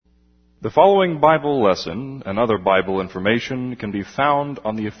The following Bible lesson and other Bible information can be found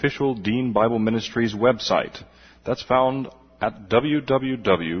on the official Dean Bible Ministries website. That's found at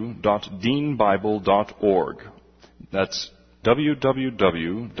www.deanbible.org. That's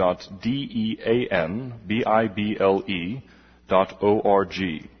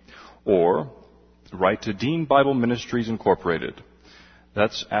www.deanbible.org. Or write to Dean Bible Ministries Incorporated.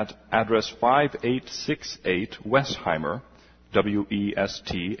 That's at address 5868 Westheimer,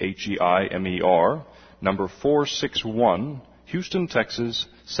 Westheimer, number 461, Houston, Texas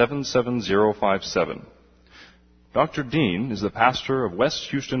 77057. Dr. Dean is the pastor of West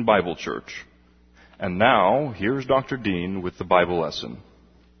Houston Bible Church. And now, here's Dr. Dean with the Bible lesson.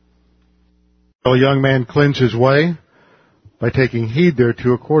 A young man cleanse his way by taking heed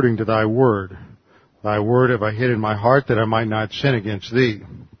thereto according to thy word. Thy word have I hid in my heart that I might not sin against thee.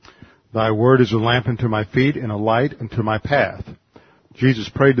 Thy word is a lamp unto my feet and a light unto my path. Jesus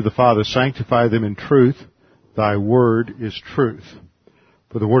prayed to the Father, sanctify them in truth. Thy word is truth.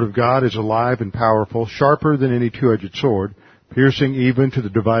 For the word of God is alive and powerful, sharper than any two-edged sword, piercing even to the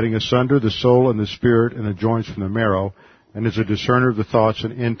dividing asunder the soul and the spirit and the joints from the marrow, and is a discerner of the thoughts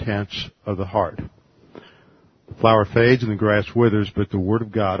and intents of the heart. The flower fades and the grass withers, but the word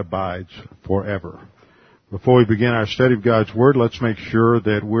of God abides forever. Before we begin our study of God's Word, let's make sure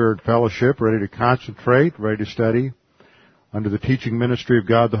that we're in fellowship, ready to concentrate, ready to study under the teaching ministry of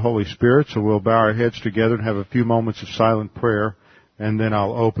God the Holy Spirit. So we'll bow our heads together and have a few moments of silent prayer, and then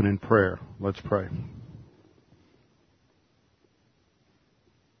I'll open in prayer. Let's pray.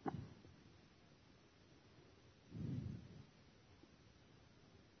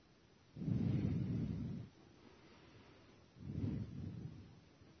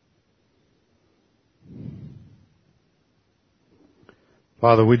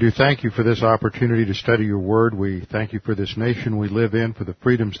 Father, we do thank you for this opportunity to study your word. We thank you for this nation we live in, for the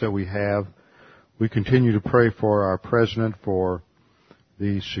freedoms that we have. We continue to pray for our president, for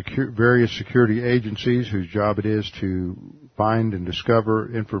the various security agencies whose job it is to find and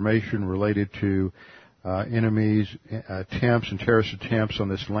discover information related to enemies, attempts and terrorist attempts on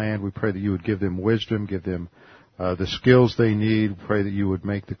this land. We pray that you would give them wisdom, give them the skills they need. We pray that you would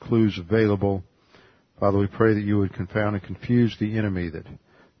make the clues available. Father, we pray that you would confound and confuse the enemy, that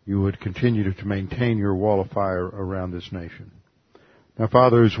you would continue to maintain your wall of fire around this nation. Now,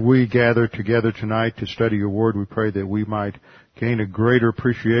 Father, as we gather together tonight to study your word, we pray that we might gain a greater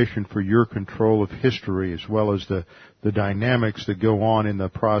appreciation for your control of history, as well as the dynamics that go on in the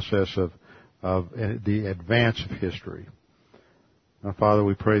process of the advance of history. Now, Father,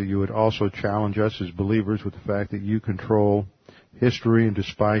 we pray that you would also challenge us as believers with the fact that you control history, and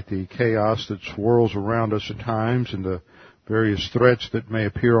despite the chaos that swirls around us at times and the various threats that may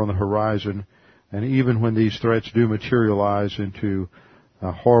appear on the horizon, and even when these threats do materialize into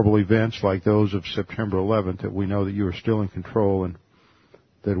horrible events like those of September 11th, that we know that you are still in control and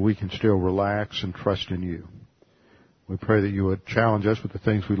that we can still relax and trust in you. We pray that you would challenge us with the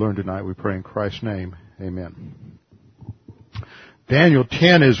things we learned tonight. We pray in Christ's name. Amen. Daniel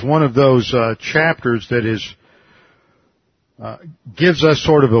 10 is one of those chapters that is gives us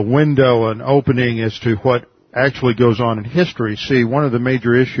sort of a window, an opening as to what actually goes on in history. See, one of the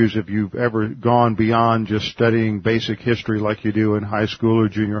major issues, if you've ever gone beyond just studying basic history like you do in high school or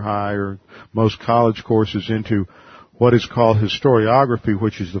junior high or most college courses, into what is called historiography,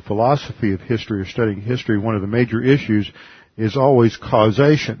 which is the philosophy of history or studying history, one of the major issues is always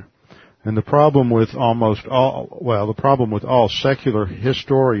causation. And the problem with all secular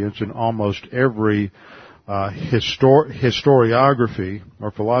historians and almost every historiography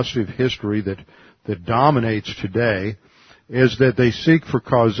or philosophy of history that dominates today is that they seek for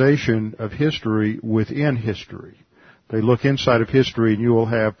causation of history within history. They look inside of history, and you will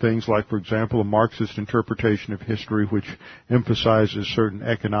have things like, for example, a Marxist interpretation of history which emphasizes certain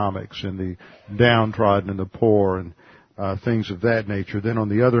economics and the downtrodden and the poor and things of that nature. Then on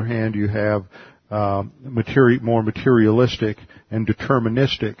the other hand, you have more materialistic and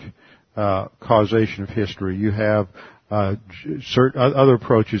deterministic causation of history. You have certain other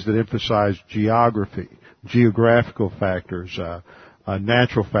approaches that emphasize geography, geographical factors,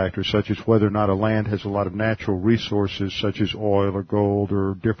 natural factors such as whether or not a land has a lot of natural resources such as oil or gold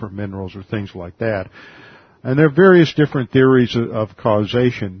or different minerals or things like that. And there are various different theories of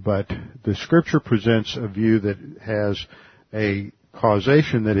causation, but the Scripture presents a view that has a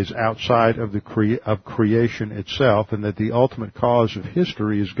causation that is outside of of creation itself, and that the ultimate cause of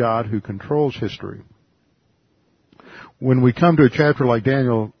history is God who controls history. When we come to a chapter like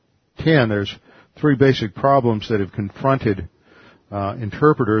Daniel 10, there's three basic problems that have confronted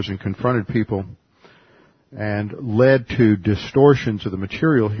interpreters and confronted people and led to distortions of the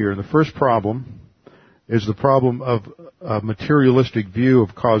material here. And the first problem is the problem of a materialistic view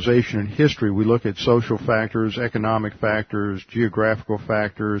of causation in history. We look at social factors, economic factors, geographical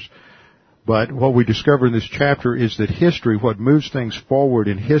factors, but what we discover in this chapter is that history, what moves things forward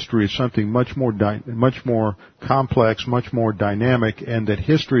in history, is something much more complex, much more dynamic, and that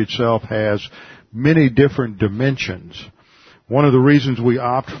history itself has many different dimensions. One of the reasons we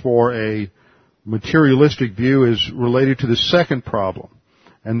opt for a materialistic view is related to the second problem,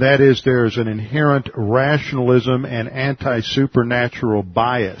 and that is there is an inherent rationalism and anti-supernatural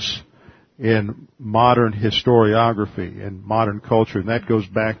bias in modern historiography and modern culture, and that goes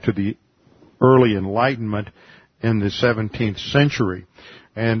back to the early Enlightenment in the 17th century.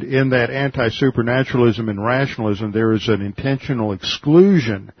 And in that anti-supernaturalism and rationalism, there is an intentional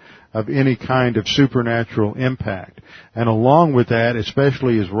exclusion of any kind of supernatural impact. And along with that,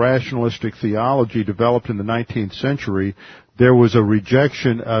 especially as rationalistic theology developed in the 19th century, there was a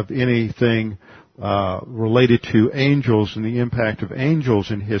rejection of anything related to angels and the impact of angels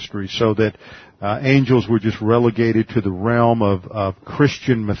in history, so that angels were just relegated to the realm of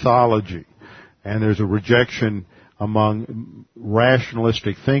Christian mythology. And there's a rejection among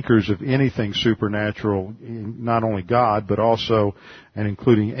rationalistic thinkers of anything supernatural, not only God, but also and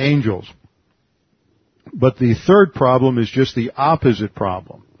including angels. But the third problem is just the opposite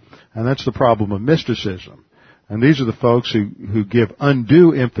problem, and that's the problem of mysticism. And these are the folks who give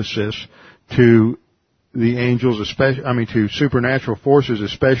undue emphasis to the angels, to supernatural forces,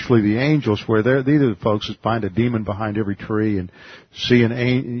 especially the angels, where these are the folks that find a demon behind every tree and see an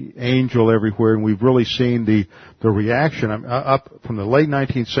angel everywhere. And we've really seen the reaction up from the late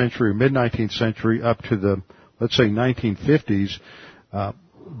 19th century, mid-19th century, up to the, let's say, 1950s.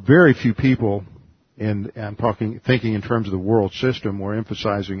 Very few people, thinking in terms of the world system, were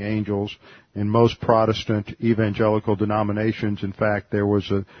emphasizing angels. In most Protestant evangelical denominations, in fact,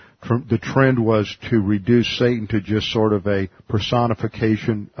 the trend was to reduce Satan to just sort of a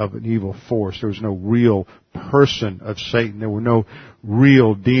personification of an evil force. There was no real person of Satan. There were no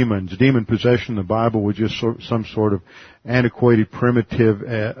real demons. Demon possession in the Bible was just some sort of antiquated,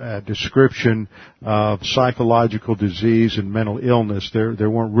 primitive description of psychological disease and mental illness. There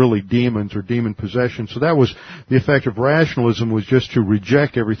weren't really demons or demon possession. So that was the effect of rationalism, was just to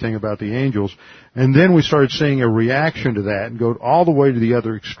reject everything about the angels. And then we started seeing a reaction to that and go all the way to the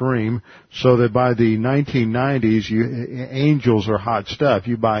other extreme, so that by the 1990s, angels are hot stuff.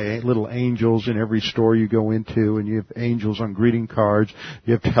 You buy little angels in every store you go into, and you have angels on greeting cards.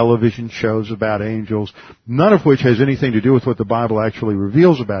 You have television shows about angels, none of which has anything to do with what the Bible actually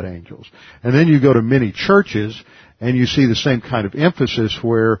reveals about angels. And then you go to many churches, and you see the same kind of emphasis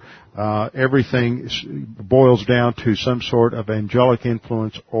where everything boils down to some sort of angelic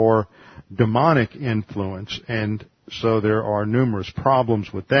influence or demonic influence, and so there are numerous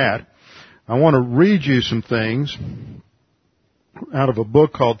problems with that. I want to read you some things out of a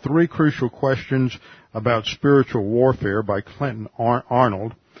book called 3 Crucial Questions About Spiritual Warfare by Clinton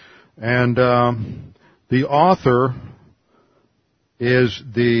Arnold. And the author is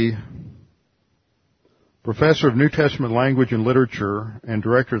the professor of New Testament language and literature and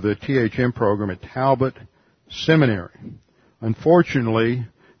director of the THM program at Talbot Seminary. Unfortunately,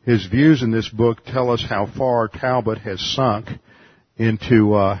 his views in this book tell us how far Talbot has sunk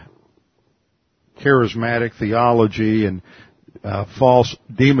into charismatic theology and false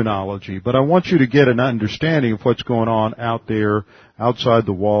demonology. But I want you to get an understanding of what's going on out there outside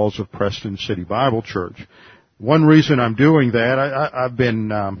the walls of Preston City Bible Church. One reason I'm doing that, I've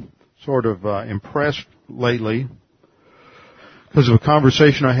been impressed lately because of a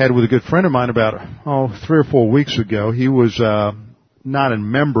conversation I had with a good friend of mine about 3 or 4 weeks ago. He was not a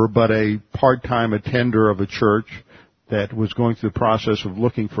member, but a part-time attender of a church that was going through the process of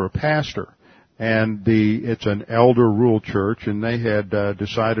looking for a pastor. And it's an elder rule church, and they had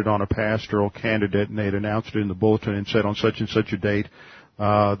decided on a pastoral candidate, and they had announced it in the bulletin and said on such and such a date,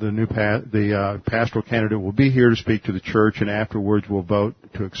 the pastoral candidate will be here to speak to the church, and afterwards we'll vote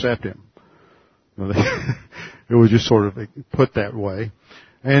to accept him. It was just sort of put that way.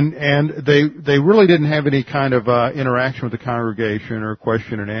 And they really didn't have any kind of interaction with the congregation or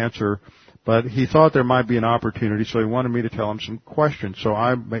question and answer, but he thought there might be an opportunity, so he wanted me to tell him some questions. So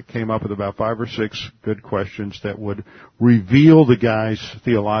I came up with about 5 or 6 good questions that would reveal the guy's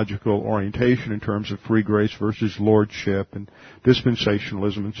theological orientation in terms of free grace versus lordship and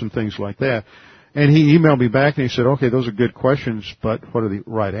dispensationalism and some things like that. And he emailed me back and he said, okay, those are good questions, but what are the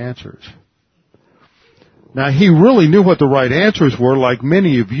right answers? Now, he really knew what the right answers were, like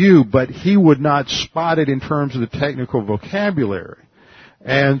many of you, but he would not spot it in terms of the technical vocabulary.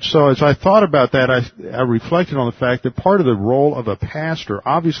 And so as I thought about that, I reflected on the fact that part of the role of a pastor,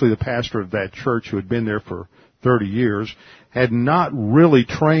 obviously the pastor of that church who had been there for 30 years, had not really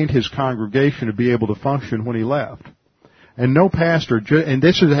trained his congregation to be able to function when he left. And no pastor, and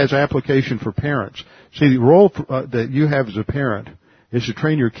this has application for parents. See, the role that you have as a parent is to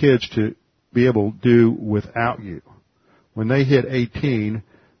train your kids to be able to do without you. When they hit 18,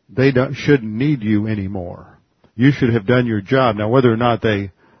 they shouldn't need you anymore. You should have done your job. Now, whether or not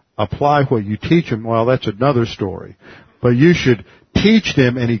they apply what you teach them, well, that's another story. But you should teach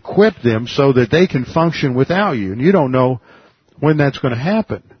them and equip them so that they can function without you. And you don't know when that's going to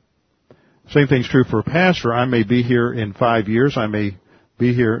happen. Same thing's true for a pastor. I may be here in 5 years. I may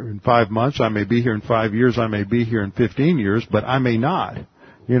be here in 5 months. I may be here in 5 years. I may be here in 15 years, but I may not.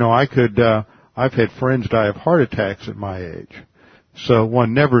 You know, I've had friends die of heart attacks at my age. So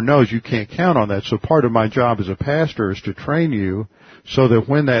one never knows. You can't count on that. So part of my job as a pastor is to train you so that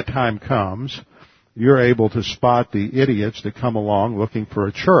when that time comes, you're able to spot the idiots that come along looking for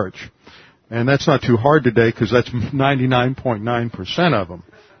a church. And that's not too hard today because that's 99.9% of them.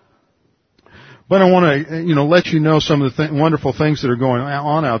 But I want to, let you know some of the wonderful things that are going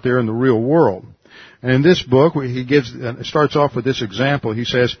on out there in the real world. And in this book, he starts off with this example. He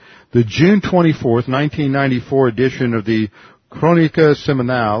says, the June 24th, 1994 edition of the Crónica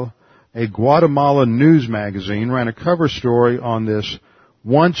Semanal, a Guatemala news magazine, ran a cover story on this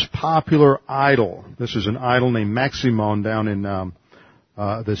once popular idol. This is an idol named Maximon down in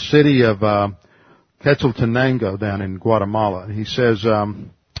the city of Quetzaltenango down in Guatemala. And he says,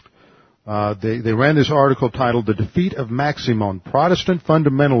 they ran this article titled, The Defeat of Maximon, Protestant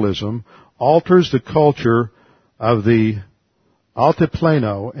Fundamentalism Alters the Culture of the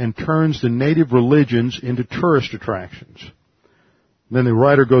Altiplano and Turns the Native Religions into Tourist Attractions. Then the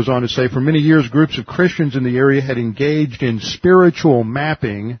writer goes on to say, for many years, groups of Christians in the area had engaged in spiritual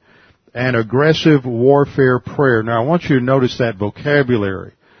mapping and aggressive warfare prayer. Now, I want you to notice that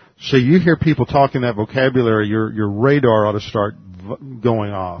vocabulary. So you hear people talking that vocabulary, your radar ought to start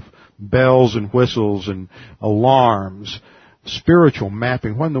going off. Bells and whistles and alarms. Spiritual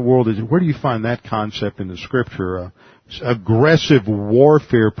mapping. What in the world is it? Where do you find that concept in the Scripture? Aggressive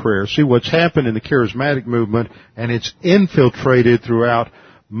warfare prayer. See, what's happened in the charismatic movement, and it's infiltrated throughout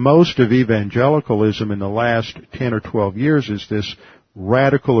most of evangelicalism in the last 10 or 12 years, is this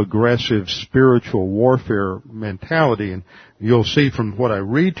radical, aggressive, spiritual warfare mentality. And you'll see from what I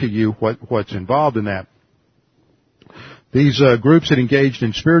read to you what's involved in that. These groups had engaged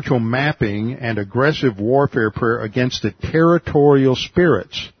in spiritual mapping and aggressive warfare prayer against the territorial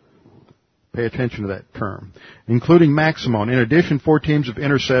spirits. Pay attention to that term. Including Maximon. In addition, 4 teams of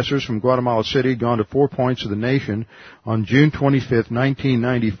intercessors from Guatemala City had gone to 4 points of the nation on June 25th,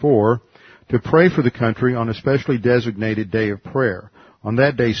 1994, to pray for the country on a specially designated day of prayer. On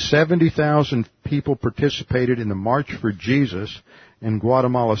that day, 70,000 people participated in the March for Jesus in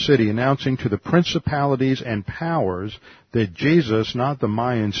Guatemala City, announcing to the principalities and powers that Jesus, not the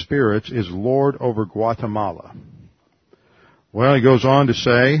Mayan spirits, is Lord over Guatemala. Well, he goes on to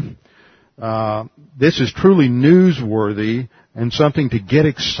say, this is truly newsworthy and something to get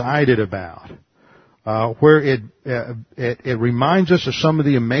excited about. Where it reminds us of some of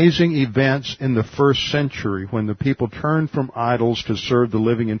the amazing events in the first century when the people turned from idols to serve the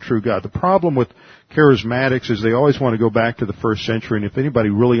living and true God. The problem with charismatics is they always want to go back to the first century, and if anybody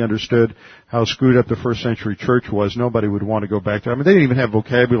really understood how screwed up the first century church was, nobody would want to go back to it. I mean, they didn't even have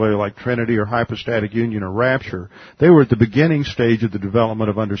vocabulary like Trinity or hypostatic union or rapture. They were at the beginning stage of the development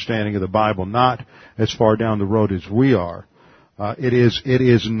of understanding of the Bible, not as far down the road as we are. It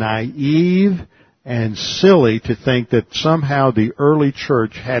is naive and silly to think that somehow the early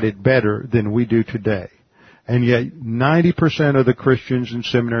church had it better than we do today. And yet 90% of the Christians and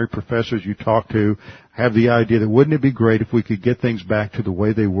seminary professors you talk to have the idea that wouldn't it be great if we could get things back to the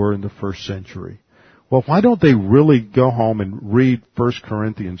way they were in the first century? Well, why don't they really go home and read 1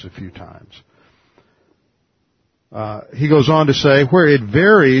 Corinthians a few times? He goes on to say, where it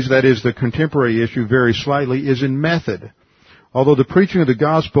varies, that is the contemporary issue varies slightly, is in method. Although the preaching of the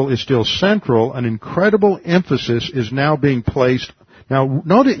gospel is still central, an incredible emphasis is now being placed. Now,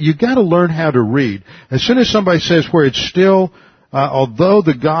 note it, you got to learn how to read. As soon as somebody says where it's still, although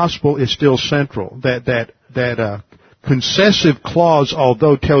the gospel is still central, that concessive clause,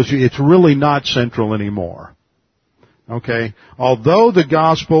 although, tells you it's really not central anymore. Okay? Although the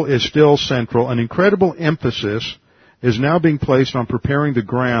gospel is still central, an incredible emphasis is now being placed on preparing the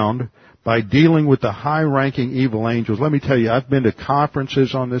ground by dealing with the high-ranking evil angels. Let me tell you, I've been to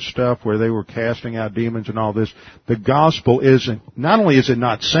conferences on this stuff where they were casting out demons and all this. The gospel isn't, not only is it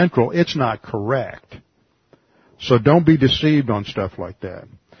not central, it's not correct. So don't be deceived on stuff like that.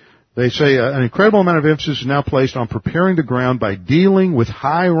 They say an incredible amount of emphasis is now placed on preparing the ground by dealing with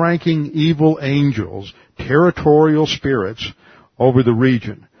high-ranking evil angels, territorial spirits, over the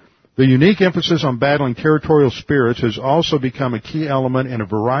region. The unique emphasis on battling territorial spirits has also become a key element in a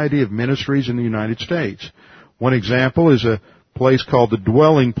variety of ministries in the United States. One example is a place called the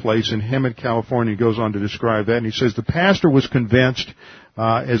Dwelling Place in Hemet, California. He goes on to describe that, and he says the pastor was convinced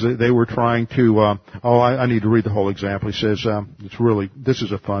as they were trying to, I need to read the whole example. He says, this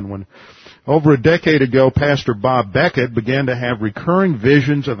is a fun one. Over a decade ago, Pastor Bob Beckett began to have recurring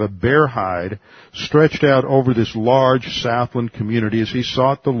visions of a bear hide stretched out over this large Southland community as he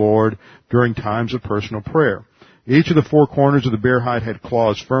sought the Lord during times of personal prayer. Each of the four corners of the bear hide had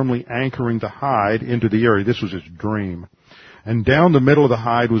claws firmly anchoring the hide into the area. This was his dream. And down the middle of the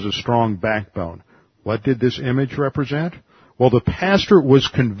hide was a strong backbone. What did this image represent? Well, the pastor was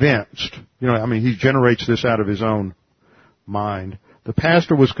convinced, he generates this out of his own mind. The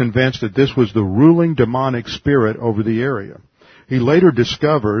pastor was convinced that this was the ruling demonic spirit over the area. He later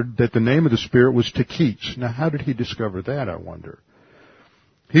discovered that the name of the spirit was Takich. Now, how did he discover that, I wonder?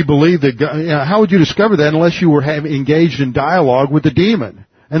 He believed that God, how would you discover that unless you were engaged in dialogue with the demon?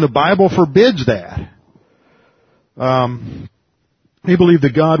 And the Bible forbids that. He believed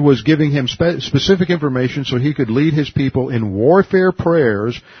that God was giving him specific information so he could lead his people in warfare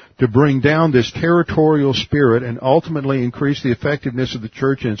prayers to bring down this territorial spirit and ultimately increase the effectiveness of the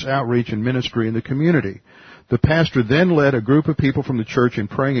church in its outreach and ministry in the community. The pastor then led a group of people from the church in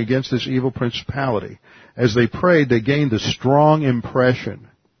praying against this evil principality. As they prayed, they gained the strong impression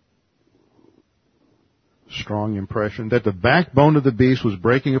that the backbone of the beast was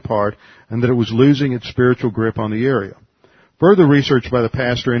breaking apart and that it was losing its spiritual grip on the area. Further research by the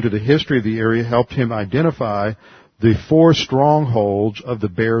pastor into the history of the area helped him identify the four strongholds of the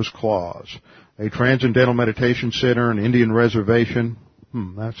bear's claws. A transcendental meditation center, an Indian reservation,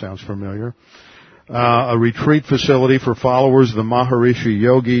 that sounds familiar, a retreat facility for followers of the Maharishi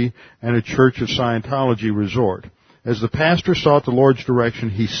Yogi, and a Church of Scientology resort. As the pastor sought the Lord's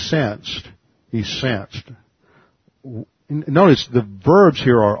direction, he sensed. Notice the verbs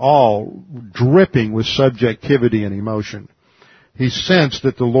here are all dripping with subjectivity and emotion. He sensed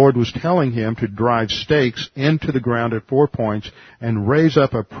that the Lord was telling him to drive stakes into the ground at 4 points and raise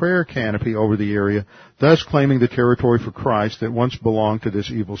up a prayer canopy over the area, thus claiming the territory for Christ that once belonged to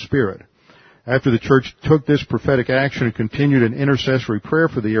this evil spirit. After the church took this prophetic action and continued an intercessory prayer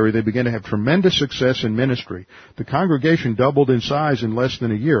for the area, they began to have tremendous success in ministry. The congregation doubled in size in less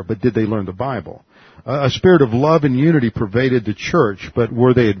than a year, but did they learn the Bible? A spirit of love and unity pervaded the church, but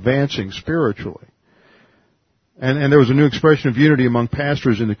were they advancing spiritually? And there was a new expression of unity among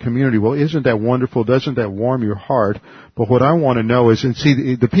pastors in the community. Well, isn't that wonderful? Doesn't that warm your heart? But what I want to know is, and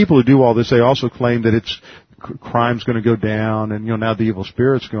see, the people who do all this, they also claim that crime's going to go down, and now the evil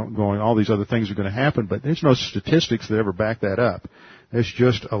spirit's going, all these other things are going to happen, but there's no statistics that ever back that up. It's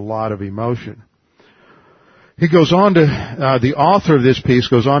just a lot of emotion. He goes on to, the author of this piece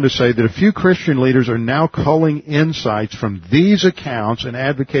goes on to say that a few Christian leaders are now culling insights from these accounts and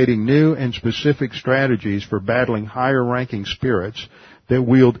advocating new and specific strategies for battling higher-ranking spirits that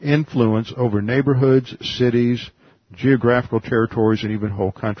wield influence over neighborhoods, cities, geographical territories, and even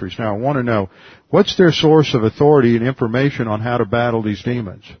whole countries. Now, I want to know, what's their source of authority and information on how to battle these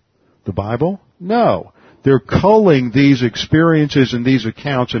demons? The Bible? No. They're culling these experiences and these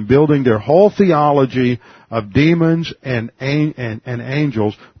accounts and building their whole theology of demons and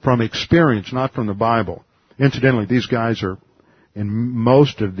angels from experience, not from the Bible. Incidentally, these guys are in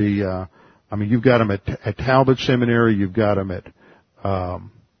most of the, you've got them at Talbot Seminary, you've got them at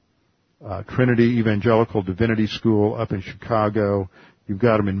Trinity Evangelical Divinity School up in Chicago, you've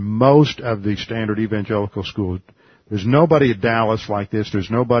got them in most of the standard evangelical schools. There's nobody at Dallas like this. There's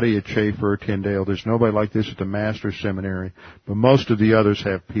nobody at Schaefer or Tyndale. There's nobody like this at the Master's Seminary. But most of the others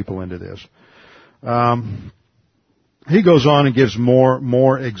have people into this. He goes on and gives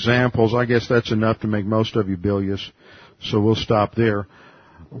more examples. I guess that's enough to make most of you bilious, so we'll stop there.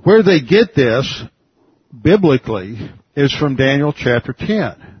 Where they get this, biblically, is from Daniel chapter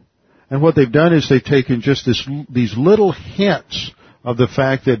 10. And what they've done is they've taken just these little hints of the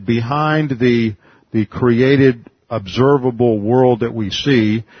fact that behind the created observable world that we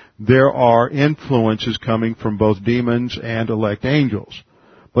see, there are influences coming from both demons and elect angels.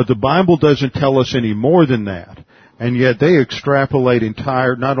 But the Bible doesn't tell us any more than that. And yet they extrapolate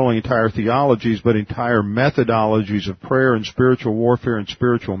not only entire theologies, but entire methodologies of prayer and spiritual warfare and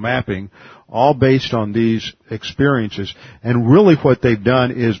spiritual mapping, all based on these experiences. And really what they've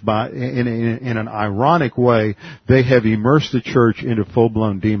done is in an ironic way, they have immersed the church into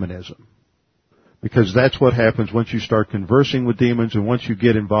full-blown demonism. because that's what happens once you start conversing with demons and once you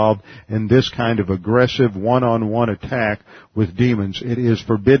get involved in this kind of aggressive one-on-one attack with demons. It is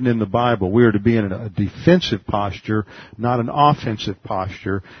forbidden in the Bible. We are to be in a defensive posture, not an offensive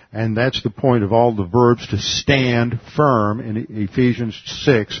posture, and that's the point of all the verbs to stand firm in Ephesians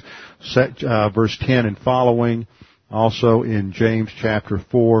 6, verse 10 and following. Also in James chapter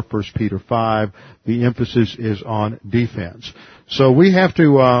 4, 1 Peter 5, the emphasis is on defense. So we have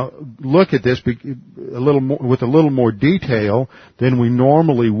to look at this with a little more detail than we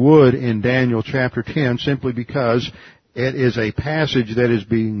normally would in Daniel chapter 10, simply because it is a passage that is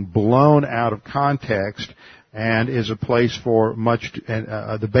being blown out of context and is a place for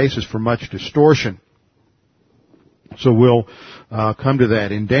the basis for much distortion. So we'll come to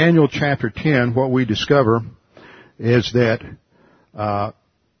that. In Daniel chapter 10, what we discover is that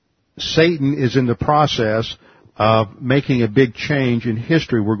Satan is in the process of making a big change in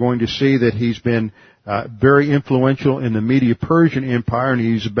history. We're going to see that he's been very influential in the Medo-Persian Empire, and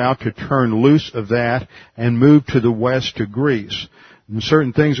he's about to turn loose of that and move to the west to Greece. And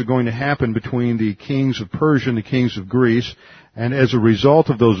certain things are going to happen between the kings of Persia and the kings of Greece, and as a result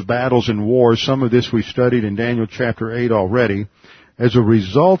of those battles and wars, some of this we studied in Daniel chapter 8 already, as a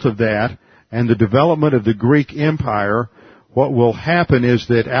result of that, and the development of the Greek Empire, what will happen is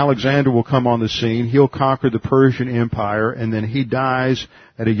that Alexander will come on the scene, he'll conquer the Persian Empire, and then he dies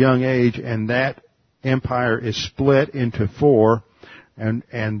at a young age, and that empire is split into four,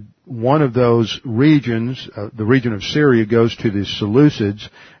 and one of those regions, the region of Syria, goes to the Seleucids,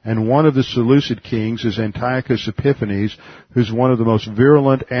 and one of the Seleucid kings is Antiochus Epiphanes, who's one of the most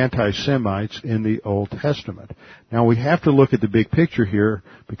virulent anti-Semites in the Old Testament. Now we have to look at the big picture here,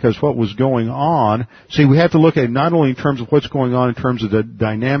 because what was going on, we have to look at it not only in terms of what's going on in terms of the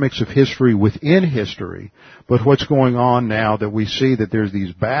dynamics of history within history, but what's going on now that we see that there's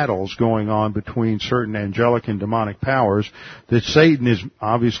these battles going on between certain angelic and demonic powers, that Satan is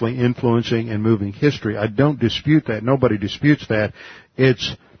obviously influencing and moving history. I don't dispute that. Nobody disputes that.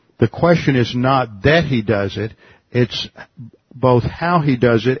 The question is not that he does it. It's both how he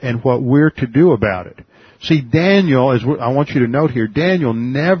does it and what we're to do about it. See, Daniel, I want you to note here, Daniel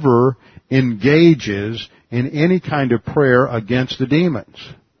never engages in any kind of prayer against the demons.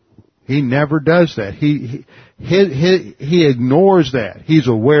 He never does that. He ignores that. He's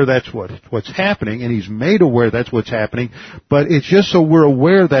aware that's what's happening, and he's made aware that's what's happening, but it's just so we're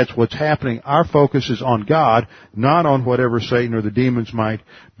aware that's what's happening. Our focus is on God, not on whatever Satan or the demons might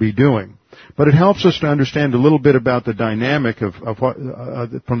be doing. But it helps us to understand a little bit about the dynamic of what,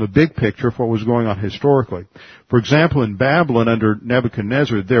 from the big picture of what was going on historically. For example, in Babylon under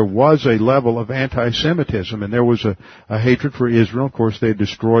Nebuchadnezzar, there was a level of anti-Semitism, and there was a hatred for Israel. Of course, they had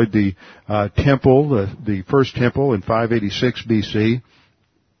destroyed the temple, the first temple in 586 BC,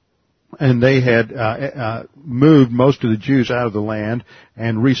 and they had moved most of the Jews out of the land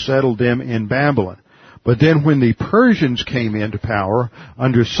and resettled them in Babylon. But then when the Persians came into power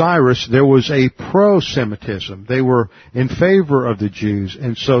under Cyrus, there was a pro-Semitism. They were in favor of the Jews.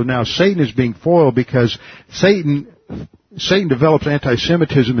 And so now Satan is being foiled because Satan develops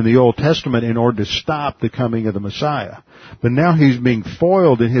anti-Semitism in the Old Testament in order to stop the coming of the Messiah. But now he's being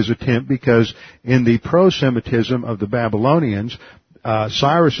foiled in his attempt because in the pro-Semitism of the Babylonians,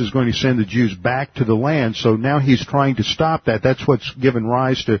 Cyrus is going to send the Jews back to the land, so now he's trying to stop that. That's what's given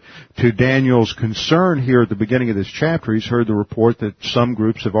rise to Daniel's concern here at the beginning of this chapter. He's heard the report that some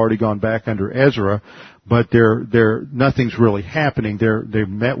groups have already gone back under Ezra, but nothing's really happening. They've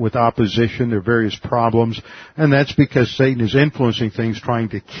met with opposition, there are various problems, and that's because Satan is influencing things, trying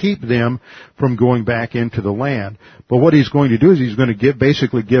to keep them from going back into the land. But what he's going to do is he's going to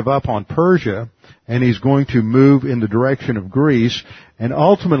basically give up on Persia, and he's going to move in the direction of Greece. And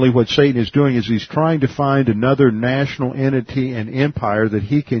ultimately what Satan is doing is he's trying to find another national entity and empire that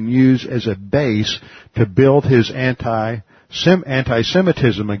he can use as a base to build his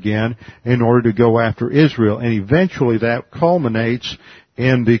anti-Semitism again in order to go after Israel. And eventually that culminates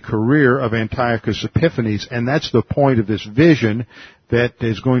in the career of Antiochus Epiphanes. And that's the point of this vision that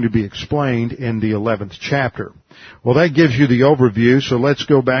is going to be explained in the 11th chapter. Well, that gives you the overview, so let's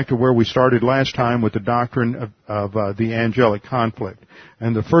go back to where we started last time with the doctrine of the angelic conflict.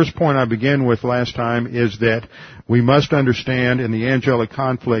 And the first point I began with last time is that we must understand in the angelic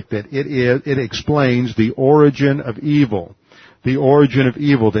conflict that it explains the origin of evil. The origin of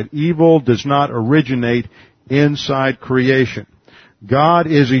evil, that evil does not originate inside creation. God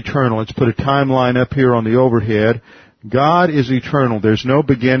is eternal. Let's put a timeline up here on the overhead. God is eternal. There's no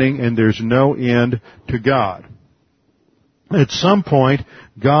beginning and there's no end to God. At some point,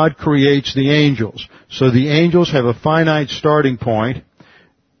 God creates the angels. So the angels have a finite starting point,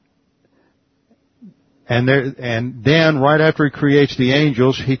 And then right after he creates the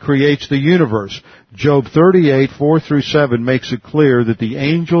angels, he creates the universe. Job 38, 4 through 7 makes it clear that the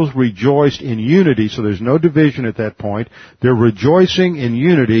angels rejoiced in unity, so there's no division at that point. They're rejoicing in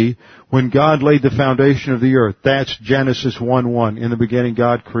unity when God laid the foundation of the earth. That's Genesis 1:1. In the beginning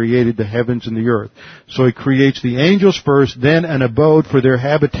God created the heavens and the earth. So he creates the angels first, then an abode for their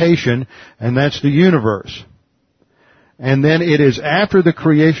habitation, and that's the universe. And then it is after the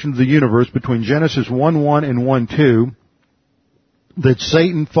creation of the universe, between Genesis 1:1 and 1:2, that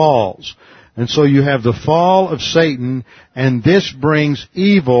Satan falls. And so you have the fall of Satan, and this brings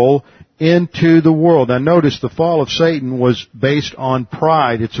evil into the world. Now notice the fall of Satan was based on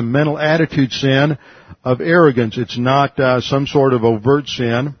pride. It's a mental attitude sin of arrogance. It's not some sort of overt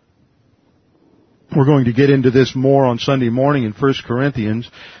sin. We're going to get into this more on Sunday morning in 1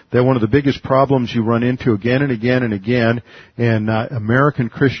 Corinthians, that one of the biggest problems you run into again and again and again in American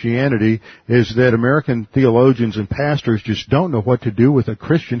Christianity is that American theologians and pastors just don't know what to do with a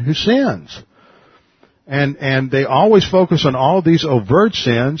Christian who sins. And they always focus on all of these overt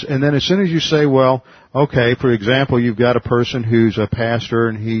sins, and then as soon as you say, well, okay, for example, you've got a person who's a pastor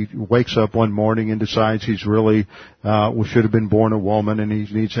and he wakes up one morning and decides he's really, should have been born a woman and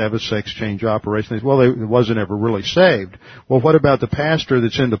he needs to have a sex change operation. Well, he wasn't ever really saved. Well, what about the pastor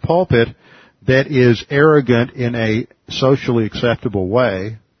that's in the pulpit that is arrogant in a socially acceptable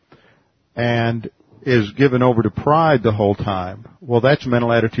way and is given over to pride the whole time? Well, that's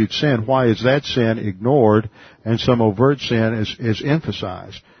mental attitude sin. Why is that sin ignored and some overt sin is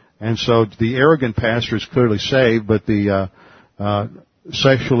emphasized? And so the arrogant pastor is clearly saved, but the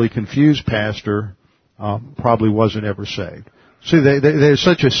sexually confused pastor probably wasn't ever saved. See, there's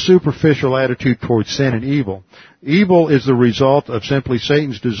such a superficial attitude towards sin and evil. Evil is the result of simply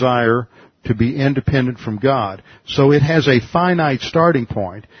Satan's desire to be independent from God. So it has a finite starting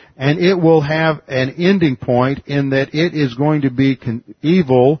point, and it will have an ending point in that it is going to be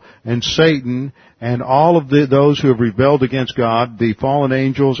evil, and Satan and all of those who have rebelled against God, the fallen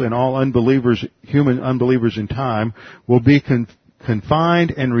angels and all unbelievers, human unbelievers in time, will be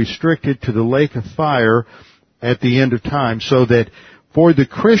confined and restricted to the lake of fire at the end of time. So that for the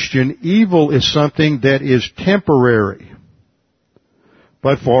Christian, evil is something that is temporary.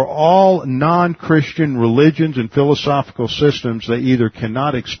 But for all non-Christian religions and philosophical systems, they either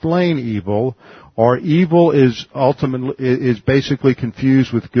cannot explain evil, or evil is basically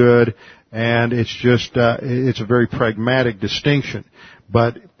confused with good, and it's just it's a very pragmatic distinction.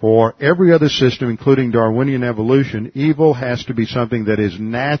 But for every other system, including Darwinian evolution, evil has to be something that is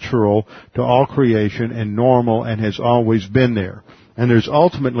natural to all creation and normal and has always been there. And there's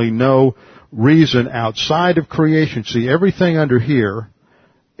ultimately no reason outside of creation. See, everything under here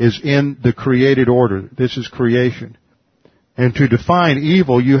is in the created order. This is creation. And to define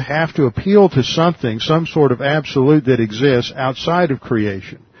evil, you have to appeal to something, some sort of absolute that exists outside of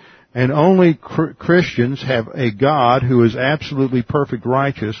creation. And only Christians have a God who is absolutely perfect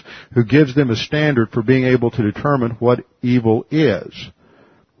righteous, who gives them a standard for being able to determine what evil is.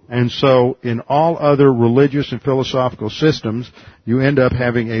 And so in all other religious and philosophical systems, you end up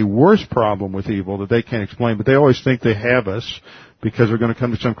having a worse problem with evil that they can't explain. But they always think they have us, because they're going to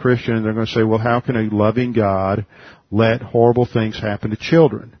come to some Christian and they're going to say, well, how can a loving God let horrible things happen to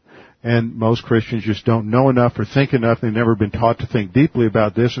children? And most Christians just don't know enough or think enough. They've never been taught to think deeply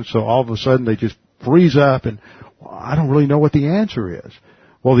about this, and so all of a sudden they just freeze up and, well, I don't really know what the answer is.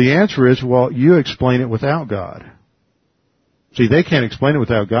 Well, the answer is, well, you explain it without God. See, they can't explain it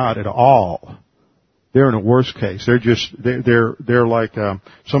without God at all. They're in a worse case. They're like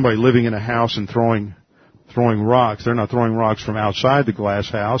somebody living in a house and throwing rocks. They're not throwing rocks from outside the glass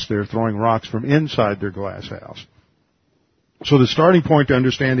house. They're throwing rocks from inside their glass house. So the starting point to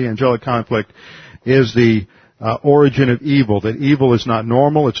understand the angelic conflict is the origin of evil. That evil is not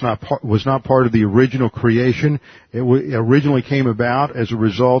normal. Was not part of the original creation. It originally came about as a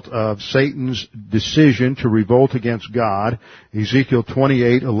result of Satan's decision to revolt against God. Ezekiel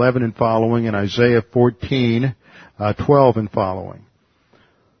 28:11 and following, and Isaiah 14:12 and following.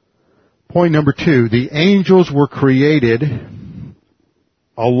 Point number 2, the angels were created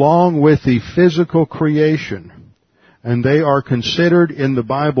along with the physical creation, and they are considered in the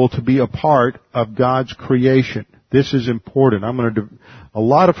Bible to be a part of God's creation. This is important. A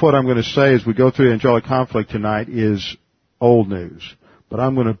lot of what I'm going to say as we go through the angelic conflict tonight is old news, but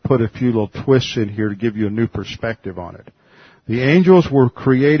I'm going to put a few little twists in here to give you a new perspective on it. The angels were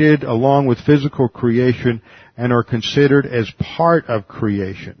created along with physical creation and are considered as part of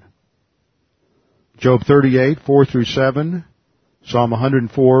creation. Job 38:4 through 7, Psalm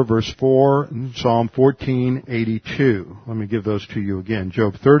 104, verse 4, and Psalm 14:82. Let me give those to you again.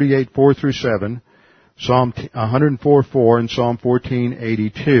 Job 38:4 through 7, Psalm 104:4 and Psalm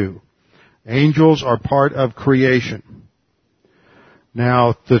 14:82. Angels are part of creation.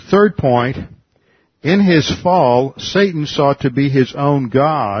 Now, the third point, in his fall, Satan sought to be his own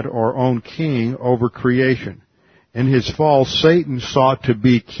God or own king over creation. In his fall, Satan sought to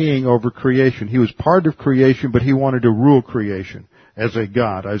be king over creation. He was part of creation, but he wanted to rule creation as a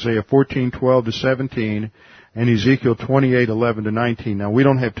God. Isaiah 14:12-17 and Ezekiel 28:11-19. Now, we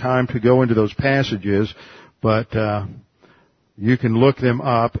don't have time to go into those passages, but you can look them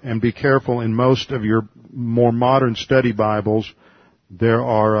up and be careful. In most of your more modern study Bibles, there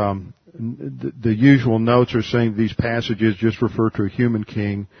are the usual notes are saying these passages just refer to a human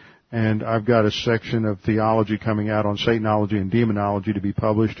king. And I've got a section of theology coming out on Satanology and demonology to be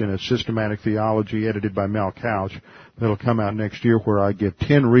published in a systematic theology edited by Mel Couch that'll come out next year, where I give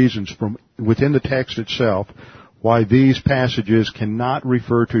 10 reasons from within the text itself why these passages cannot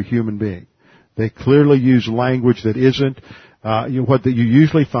refer to a human being. They clearly use language that isn't. What you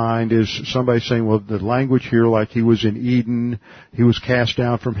usually find is somebody saying, well, the language here, like he was in Eden, he was cast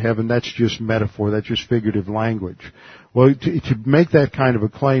down from heaven, that's just metaphor, that's just figurative language. Well, to make that kind of a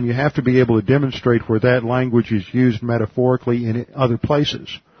claim, you have to be able to demonstrate where that language is used metaphorically in other places.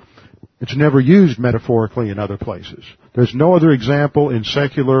 It's never used metaphorically in other places. There's no other example in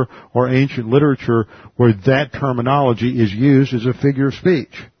secular or ancient literature where that terminology is used as a figure of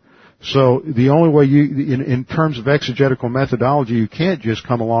speech. So the only way in terms of exegetical methodology, you can't just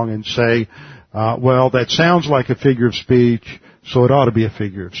come along and say, well, that sounds like a figure of speech, so it ought to be a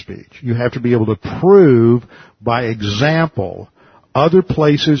figure of speech. You have to be able to prove by example other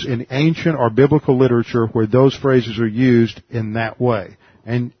places in ancient or biblical literature where those phrases are used in that way.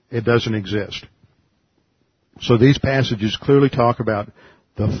 And it doesn't exist. So these passages clearly talk about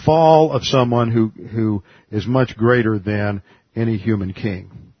the fall of someone who is much greater than any human king.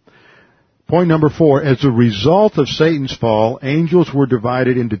 Point number 4, as a result of Satan's fall, angels were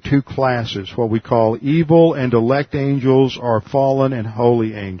divided into two classes, what we call evil and elect angels, or fallen and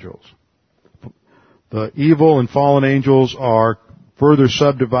holy angels. The evil and fallen angels are further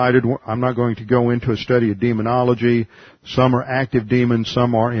subdivided. I'm not going to go into a study of demonology. Some are active demons,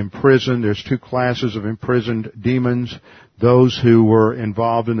 some are imprisoned. There's two classes of imprisoned demons. Those who were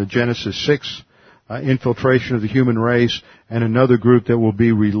involved in the Genesis 6 infiltration of the human race, and another group that will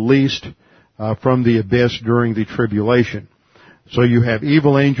be released from the abyss during the tribulation. So you have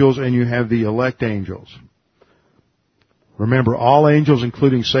evil angels and you have the elect angels. Remember, all angels,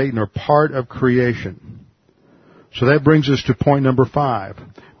 including Satan, are part of creation. So that brings us to point number 5.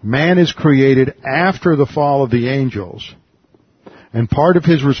 Man is created after the fall of the angels, and part of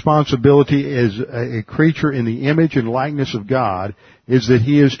his responsibility as a creature in the image and likeness of God is that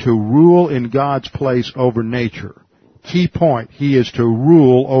he is to rule in God's place over nature. Key point, he is to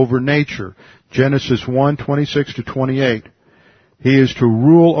rule over nature. Genesis 1:26-28. He is to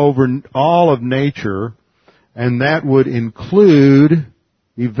rule over all of nature, and that would include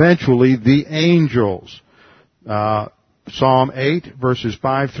eventually the angels. Psalm 8, verses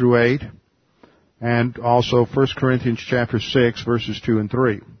 5-8, and also 1 Corinthians chapter 6, verses 2 and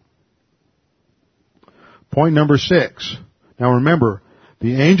 3. Point number 6. Now remember,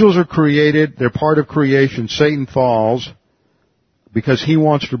 the angels are created, they're part of creation. Satan falls because he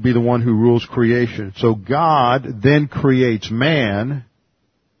wants to be the one who rules creation. So God then creates man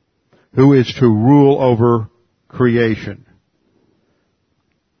who is to rule over creation.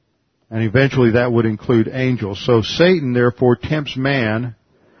 And eventually that would include angels. So Satan therefore tempts man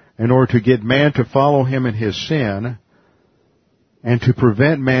in order to get man to follow him in his sin and to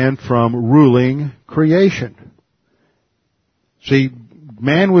prevent man from ruling creation. See,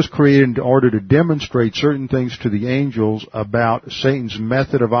 man was created in order to demonstrate certain things to the angels about Satan's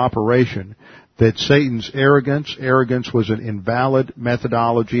method of operation, that Satan's arrogance was an invalid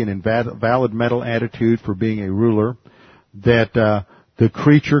methodology, an invalid mental attitude for being a ruler, that the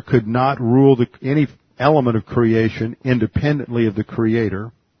creature could not rule any element of creation independently of the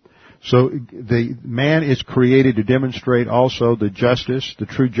Creator. So the man is created to demonstrate also the justice, the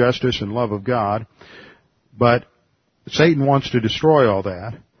true justice and love of God, but Satan wants to destroy all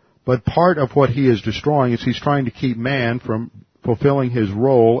that, but part of what he is destroying is he's trying to keep man from fulfilling his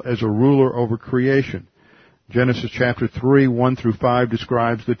role as a ruler over creation. Genesis chapter 3, 1-5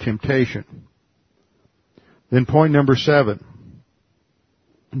 describes the temptation. Then point number 7.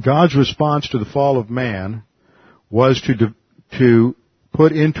 God's response to the fall of man was to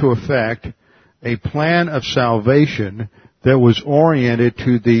put into effect a plan of salvation that was oriented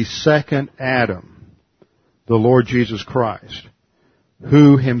to the second Adam, the Lord Jesus Christ,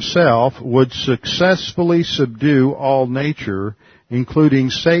 who himself would successfully subdue all nature including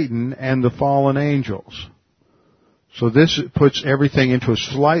Satan and the fallen angels. So this puts everything into a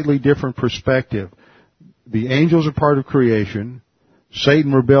slightly different perspective. The angels are part of creation.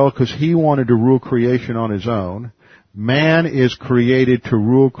 Satan rebelled because he wanted to rule creation on his own. Man is created to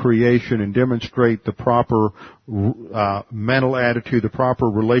rule creation and demonstrate the proper mental attitude, the proper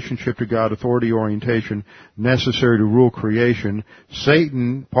relationship to God, authority orientation necessary to rule creation.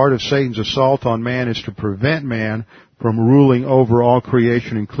 Part of Satan's assault on man is to prevent man from ruling over all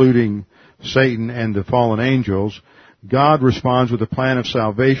creation, including Satan and the fallen angels. God responds with a plan of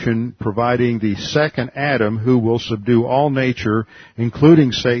salvation, providing the second Adam who will subdue all nature,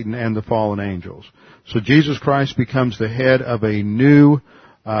 including Satan and the fallen angels. So Jesus Christ becomes the head of a new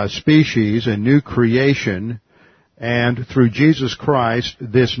species, a new creation, and through Jesus Christ,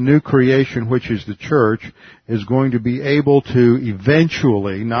 this new creation, which is the church, is going to be able to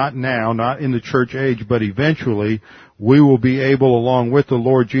eventually, not now, not in the church age, but eventually, we will be able, along with the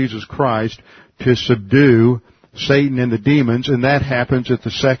Lord Jesus Christ, to subdue Satan and the demons, and that happens at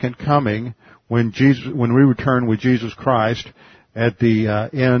the second coming when we return with Jesus Christ at the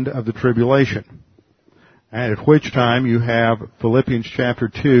end of the tribulation. And at which time you have Philippians chapter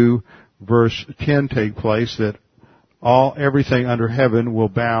 2 verse 10 take place, that everything under heaven will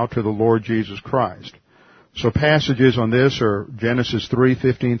bow to the Lord Jesus Christ. So passages on this are Genesis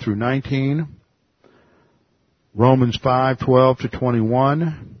 3:15 through 19, Romans 5:12 to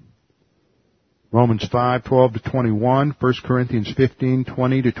 21, Romans 5:12 to 21, 1 Corinthians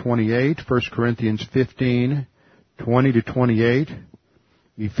 15:20 to 28, 1 Corinthians 15:20 to 28,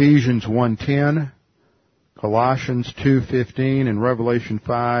 Ephesians 1:10, Colossians 2:15, and Revelation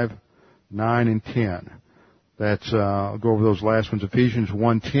 5:9 and 10. I'll go over those last ones. Ephesians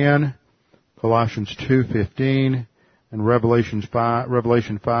 1:10, Colossians 2:15, and Revelation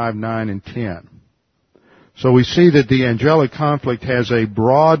 5:9 and 10. So we see that the angelic conflict has a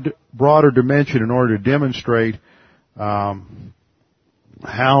broader dimension in order to demonstrate how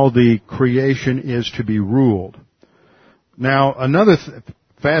the creation is to be ruled. Now, another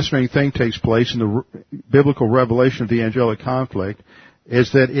fascinating thing takes place in the biblical revelation of the angelic conflict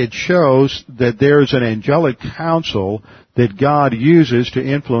is that it shows that there is an angelic council that God uses to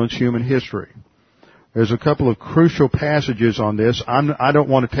influence human history. There's a couple of crucial passages on this. I don't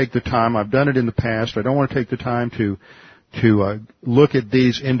want to take the time. I've done it in the past. I don't want to take the time to look at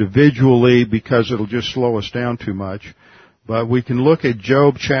these individually because it'll just slow us down too much. But we can look at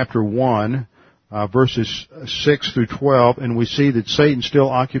Job chapter 1, verses 6 through 12, and we see that Satan still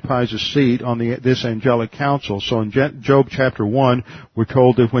occupies a seat on this angelic council. So in Job chapter 1, we're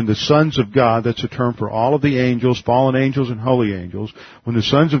told that when the sons of God, that's a term for all of the angels, fallen angels and holy angels, when the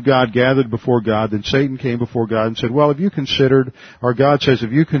sons of God gathered before God, then Satan came before God and said, well, God says,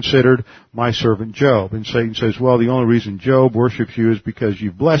 have you considered my servant Job? And Satan says, well, the only reason Job worships you is because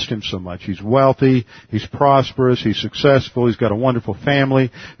you've blessed him so much. He's wealthy, he's prosperous, he's successful, he's got a wonderful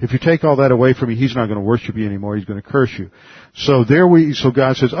family. If you take all that away from me, he's not going to worship you anymore. He's going to curse you. So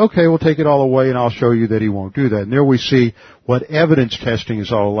God says, okay, we'll take it all away and I'll show you that he won't do that. And there we see what evidence testing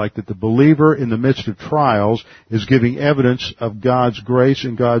is all like, that the believer in the midst of trials is giving evidence of God's grace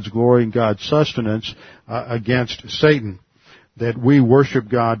and God's glory and God's sustenance against Satan. That we worship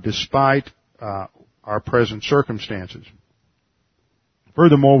God despite our present circumstances.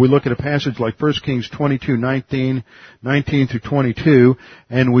 Furthermore, we look at a passage like 1 Kings 22:19 through 22,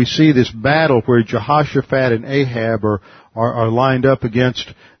 and we see this battle where Jehoshaphat and Ahab are lined up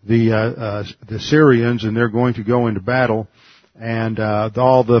against the Syrians, and they're going to go into battle. And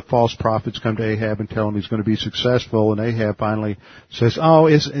all the false prophets come to Ahab and tell him he's going to be successful. And Ahab finally says, "Oh,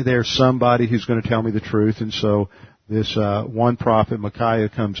 isn't there somebody who's going to tell me the truth?" And so this one prophet, Micaiah,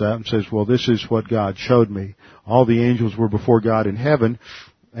 comes out and says, well, this is what God showed me. All the angels were before God in heaven,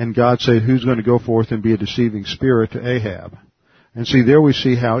 and God said, who's going to go forth and be a deceiving spirit to Ahab? And see, there we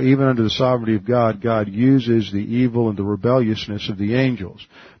see how even under the sovereignty of God, God uses the evil and the rebelliousness of the angels.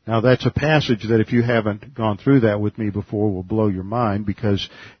 Now, that's a passage that if you haven't gone through that with me before will blow your mind, because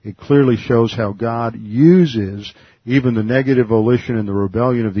it clearly shows how God uses even the negative volition and the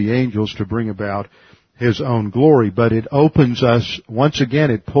rebellion of the angels to bring about His own glory. But it opens us, once again,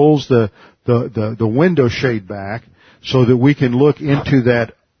 it pulls the window shade back so that we can look into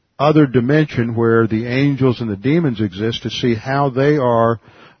that other dimension where the angels and the demons exist to see how they are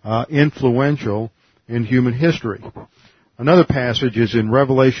influential in human history. Another passage is in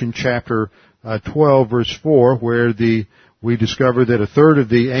Revelation chapter 12, verse 4, where we discover that a third of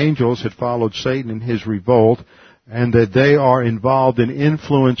the angels had followed Satan in his revolt, and that they are involved in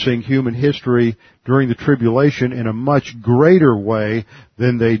influencing human history during the tribulation in a much greater way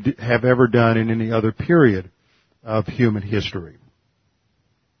than they have ever done in any other period of human history.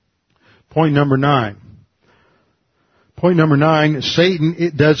 Point number 9. Point number 9, Satan,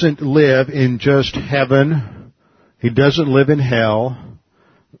 it doesn't live in just heaven. He doesn't live in hell.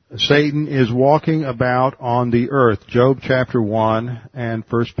 Satan is walking about on the earth. Job chapter 1 and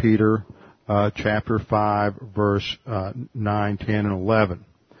 1 Peter chapter 5, verse 9, 10, and 11.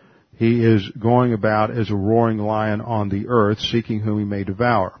 He is going about as a roaring lion on the earth, seeking whom he may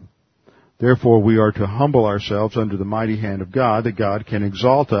devour. Therefore, we are to humble ourselves under the mighty hand of God, that God can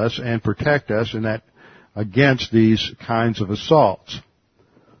exalt us and protect us in that against these kinds of assaults.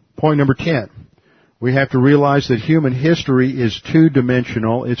 Point number 10. We have to realize that human history is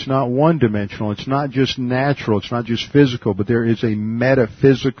two-dimensional. It's not one-dimensional. It's not just natural. It's not just physical, but there is a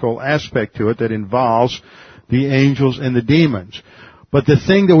metaphysical aspect to it that involves the angels and the demons. But the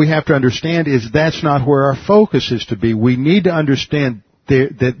thing that we have to understand is that's not where our focus is to be. We need to understand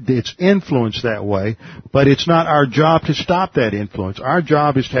that it's influenced that way, but it's not our job to stop that influence. Our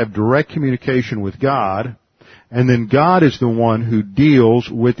job is to have direct communication with God, and then God is the one who deals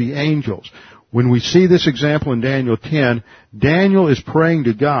with the angels. When we see this example in Daniel 10, Daniel is praying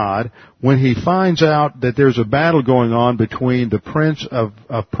to God when he finds out that there's a battle going on between the prince of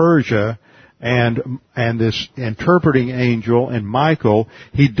Persia and this interpreting angel and Michael.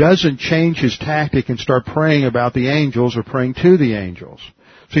 He doesn't change his tactic and start praying about the angels or praying to the angels.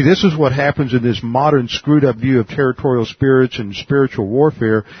 See, this is what happens in this modern screwed up view of territorial spirits and spiritual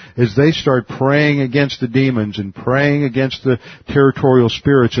warfare, is they start praying against the demons and praying against the territorial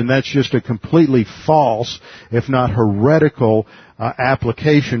spirits, and that's just a completely false, if not heretical,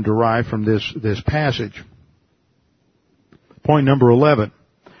 application derived from this passage. Point number 11.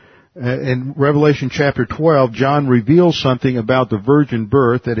 In Revelation chapter 12, John reveals something about the virgin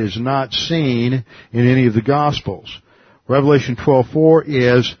birth that is not seen in any of the Gospels. Revelation 12:4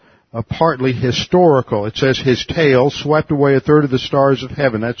 is partly historical. It says, his tail swept away a third of the stars of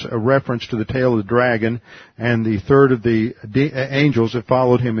heaven. That's a reference to the tail of the dragon and the third of the angels that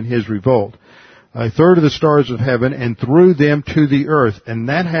followed him in his revolt. A third of the stars of heaven, and threw them to the earth. And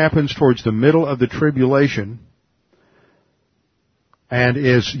that happens towards the middle of the tribulation and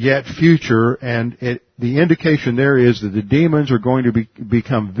is yet future, and the indication there is that the demons are going to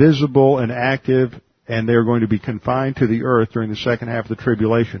become visible and active, and they're going to be confined to the earth during the second half of the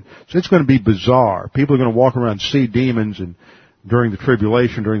tribulation. So it's going to be bizarre. People are going to walk around and see demons during the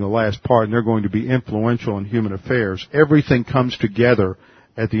tribulation, during the last part, and they're going to be influential in human affairs. Everything comes together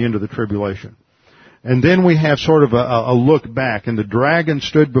at the end of the tribulation. And then we have sort of a look back, and the dragon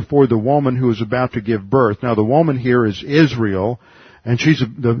stood before the woman who was about to give birth. Now the woman here is Israel, and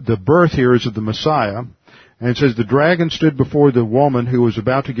the birth here is of the Messiah. And it says, the dragon stood before the woman who was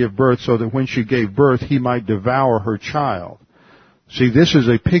about to give birth, so that when she gave birth, he might devour her child. See, this is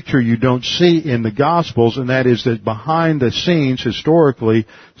a picture you don't see in the Gospels, and that is that behind the scenes, historically,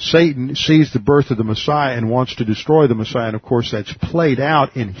 Satan sees the birth of the Messiah and wants to destroy the Messiah. And of course, that's played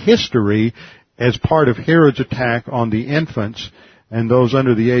out in history as part of Herod's attack on the infants and those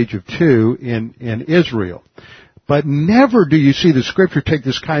under the age of 2 in Israel. But never do you see the Scripture take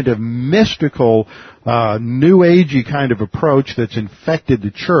this kind of mystical, New Agey kind of approach that's infected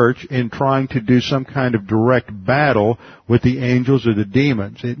the church in trying to do some kind of direct battle with the angels or the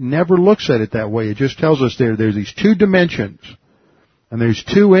demons. It never looks at it that way. It just tells us there's these two dimensions, and there's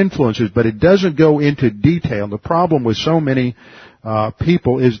two influences, but it doesn't go into detail. The problem with so many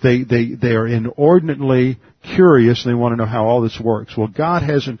people is they are inordinately curious and they want to know how all this works. Well, God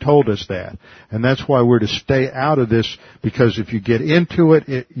hasn't told us that, and that's why we're to stay out of this, because if you get into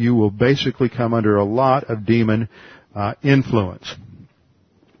it, you will basically come under a lot of demon influence.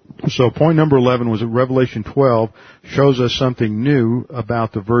 So point number 11 was that Revelation 12 shows us something new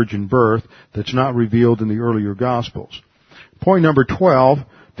about the virgin birth that's not revealed in the earlier Gospels. Point number 12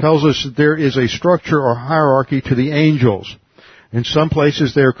 tells us that there is a structure or hierarchy to the angels. In some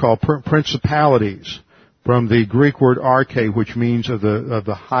places they're called principalities, from the Greek word arche, which means of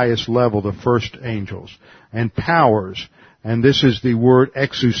the highest level, the first angels, and powers. And this is the word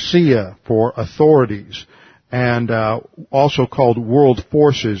exousia for authorities, and also called world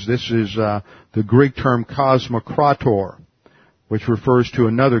forces. This is the Greek term cosmokrator, which refers to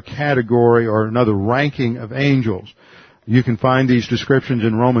another category or another ranking of angels. You can find these descriptions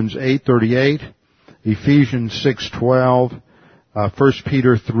in Romans 8:38, Ephesians 6:12, 1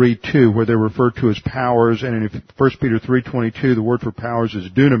 Peter 3:2, where they're referred to as powers, and in 1 Peter 3:22, the word for powers is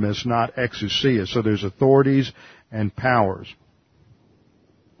dunamis, not exousia. So there's authorities and powers.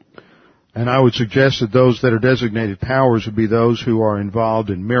 And I would suggest that those that are designated powers would be those who are involved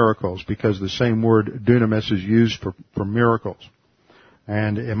in miracles, because the same word dunamis is used for miracles.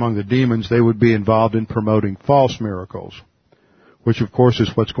 And among the demons, they would be involved in promoting false miracles. which of course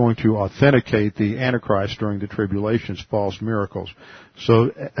is what's going to authenticate the Antichrist during the tribulations, false miracles.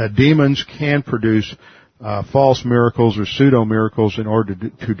 So demons can produce false miracles or pseudo-miracles in order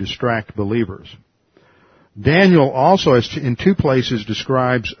to distract believers. Daniel also, in two places,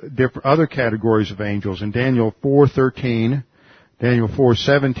 describes different other categories of angels. In Daniel 4:13, Daniel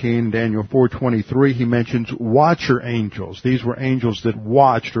 4:17, Daniel 4:23, he mentions watcher angels. These were angels that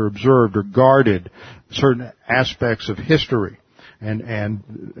watched or observed or guarded certain aspects of history, and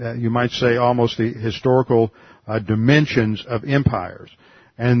you might say almost the historical dimensions of empires.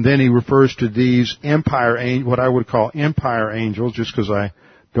 And then he refers to these what I would call empire angels, just because I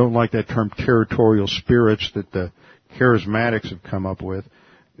don't like that term territorial spirits that the charismatics have come up with.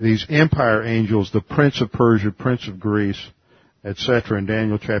 These empire angels, the Prince of Persia, Prince of Greece, etc. in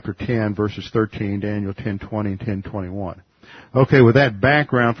Daniel chapter 10, verses 13, Daniel 10:20 and 10:21. Okay, with that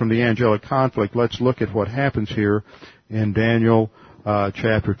background from the angelic conflict, let's look at what happens here in Daniel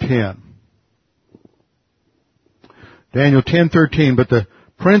chapter 10. Daniel 10:13, but the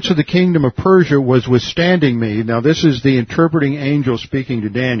Prince of the kingdom of Persia was withstanding me. Now this is the interpreting angel speaking to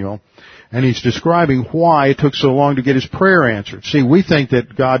Daniel, and he's describing why it took so long to get his prayer answered. See, we think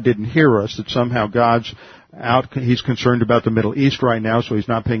that God didn't hear us, that somehow God's he's concerned about the Middle East right now, so he's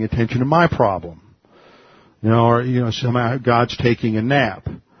not paying attention to my problem. Or somehow God's taking a nap.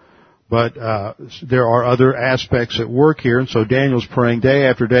 But there are other aspects at work here, and so Daniel's praying day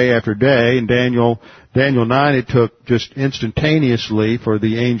after day after day. In Daniel 9, it took just instantaneously for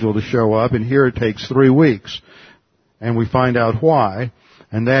the angel to show up, and here it takes 3 weeks. And we find out why,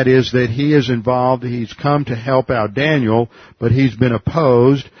 and that is that he is involved, he's come to help out Daniel, but he's been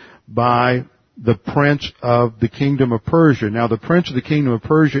opposed by the prince of the kingdom of Persia. Now, the prince of the kingdom of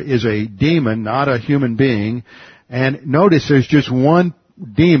Persia is a demon, not a human being, and notice there's just one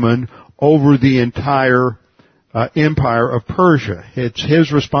demon over the entire empire of Persia. It's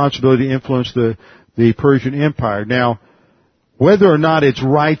his responsibility to influence the Persian empire. Now, whether or not it's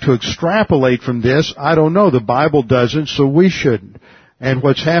right to extrapolate from this, I don't know. The Bible doesn't, so we shouldn't. And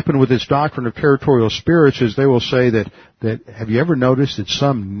what's happened with this doctrine of territorial spirits is they will say that have you ever noticed that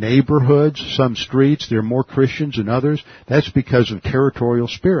some neighborhoods, some streets, there are more Christians than others? That's because of territorial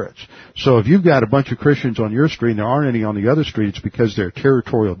spirits. So if you've got a bunch of Christians on your street and there aren't any on the other street, it's because there are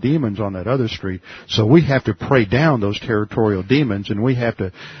territorial demons on that other street. So we have to pray down those territorial demons, and we have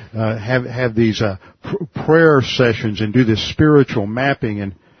to have these prayer sessions and do this spiritual mapping.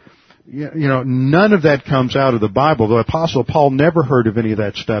 And none of that comes out of the Bible. The Apostle Paul never heard of any of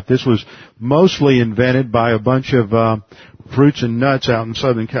that stuff. This was mostly invented by a bunch of fruits and nuts out in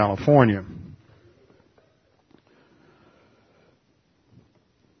Southern California.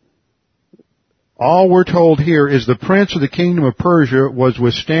 All we're told here is the prince of the kingdom of Persia was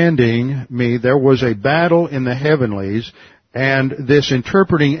withstanding me. There was a battle in the heavenlies, and this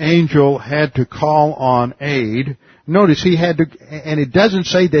interpreting angel had to call on aid. Notice he had to, and it doesn't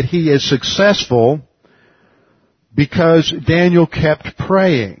say that he is successful because Daniel kept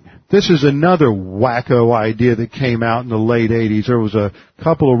praying. This is another wacko idea that came out in the late 80s. There was a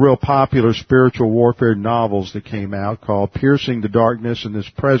couple of real popular spiritual warfare novels that came out called Piercing the Darkness and This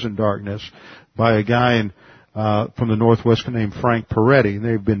Present Darkness by a guy from the Northwest named Frank Peretti.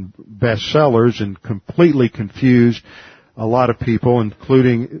 They've been bestsellers and completely confused a lot of people,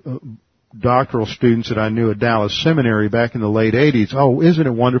 including doctoral students that I knew at Dallas Seminary back in the late 80s. Oh, isn't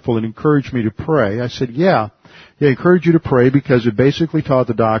it wonderful? It encouraged me to pray. I said, yeah, it encouraged you to pray because it basically taught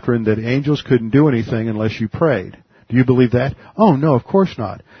the doctrine that angels couldn't do anything unless you prayed. Do you believe that? Oh, no, of course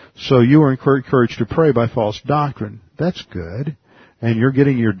not. So you were encouraged to pray by false doctrine. That's good. And you're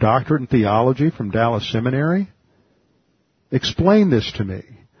getting your doctorate in theology from Dallas Seminary? Explain this to me.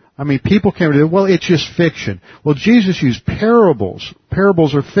 I mean, people came to, well, it's just fiction. Well, Jesus used parables.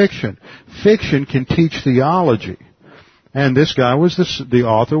 Parables are fiction. Fiction can teach theology. And this guy the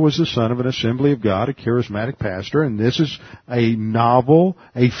author was the son of an Assembly of God, a charismatic pastor, and this is a novel,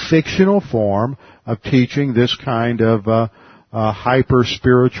 a fictional form of teaching this kind of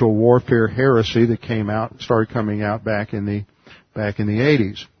hyper-spiritual warfare heresy that started coming out back in the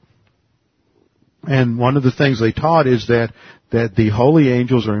 80s. And one of the things they taught is that the holy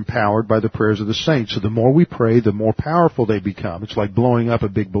angels are empowered by the prayers of the saints. So the more we pray, the more powerful they become. It's like blowing up a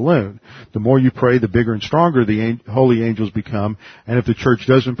big balloon. The more you pray, the bigger and stronger the holy angels become. And if the church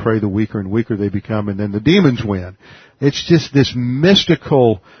doesn't pray, the weaker and weaker they become, and then the demons win. It's just this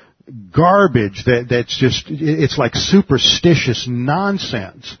mystical garbage that's just, it's like superstitious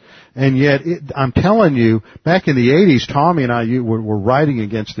nonsense. And yet, I'm telling you, back in the 80s, Tommy and I were writing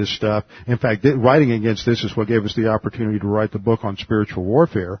against this stuff. In fact, writing against this is what gave us the opportunity to write the book on spiritual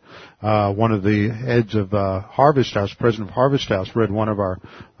warfare. One of the heads of Harvest House, president of Harvest House, read one of our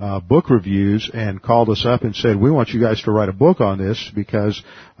book reviews and called us up and said, we want you guys to write a book on this because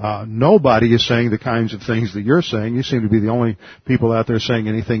nobody is saying the kinds of things that you're saying. You seem to be the only people out there saying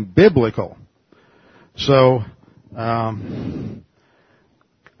anything biblical. So,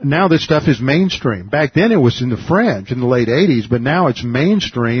 now this stuff is mainstream. Back then it was in the fringe in the late 80s, but now it's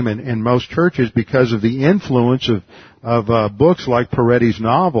mainstream in most churches because of the influence of books like Peretti's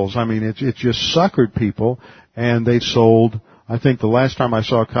novels. I mean, it's just suckered people, and they've sold, I think the last time I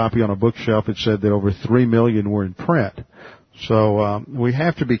saw a copy on a bookshelf, it said that over 3 million were in print. So we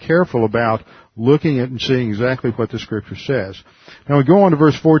have to be careful about looking at and seeing exactly what the Scripture says. Now we go on to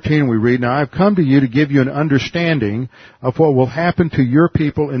verse 14, we read, Now I have come to you to give you an understanding of what will happen to your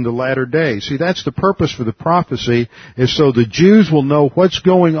people in the latter days. See, that's the purpose for the prophecy, is so the Jews will know what's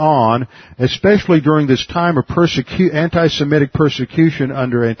going on, especially during this time of anti-Semitic persecution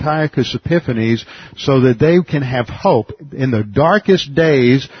under Antiochus Epiphanes, so that they can have hope. In the darkest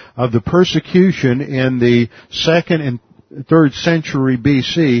days of the persecution in the 2nd and 3rd century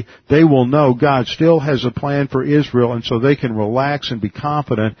BC, they will know God still has a plan for Israel, and so they can relax and be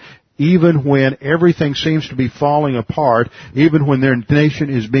confident even when everything seems to be falling apart, even when their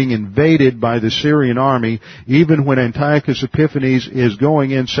nation is being invaded by the Syrian army, even when Antiochus Epiphanes is going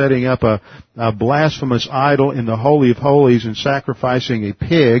in setting up a blasphemous idol in the Holy of Holies and sacrificing a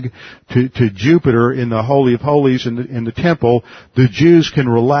pig to Jupiter in the Holy of Holies in the temple, the Jews can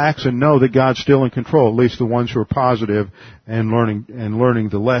relax and know that God's still in control, at least the ones who are positive and learning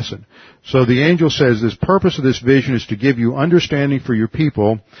the lesson. So the angel says, this purpose of this vision is to give you understanding for your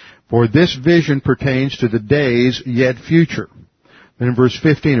people, for this vision pertains to the days yet future. Then in verse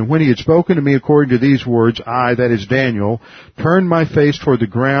 15, And when he had spoken to me according to these words, I, that is Daniel, turned my face toward the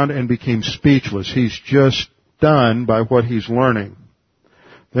ground and became speechless. He's just stunned by what he's learning.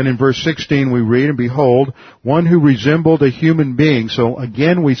 Then in verse 16 we read, And behold, one who resembled a human being. So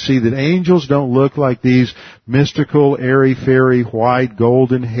again we see that angels don't look like these mystical, airy-fairy, white,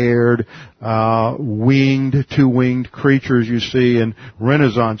 golden-haired, two-winged creatures you see in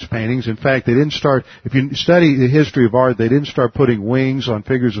Renaissance paintings. In fact, they didn't start, if you study the history of art, they didn't start putting wings on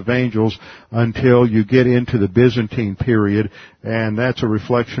figures of angels until you get into the Byzantine period, and that's a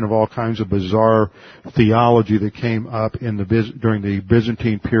reflection of all kinds of bizarre theology that came up during the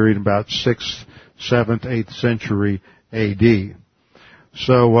Byzantine period, about 6th, 7th, 8th century AD.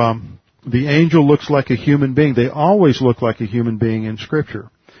 So, the angel looks like a human being. They always look like a human being in Scripture.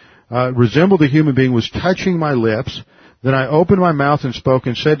 Resembled a human being, was touching my lips. Then I opened my mouth and spoke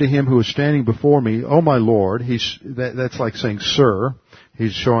and said to him who was standing before me, O my Lord. That's like saying, Sir.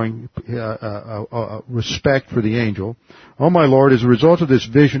 He's showing respect for the angel. O my Lord, as a result of this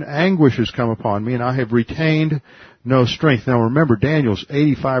vision, anguish has come upon me, and I have retained no strength. Now remember, Daniel's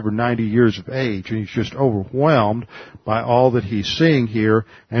 85 or 90 years of age, and he's just overwhelmed by all that he's seeing here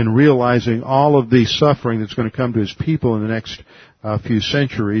and realizing all of the suffering that's going to come to his people in the next few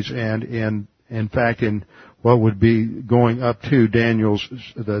centuries, and in fact in what would be going up to Daniel's,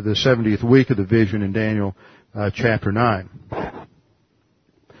 the 70th week of the vision in Daniel chapter 9.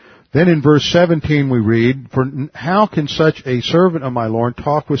 Then in verse 17 we read, For how can such a servant of my Lord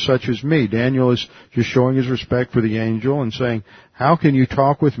talk with such as me? Daniel is just showing his respect for the angel and saying, How can you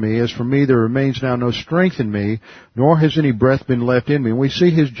talk with me? As for me, there remains now no strength in me, nor has any breath been left in me. And we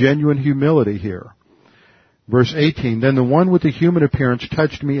see his genuine humility here. Verse 18, Then the one with the human appearance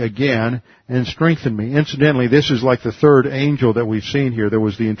touched me again and strengthened me. Incidentally, this is like the third angel that we've seen here. There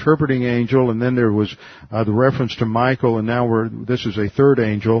was the interpreting angel, and then there was the reference to Michael, and now this is a third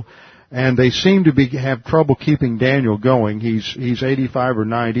angel. And they seem to have trouble keeping Daniel going. He's 85 or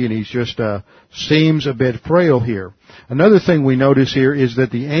 90, and he's just seems a bit frail here. Another thing we notice here is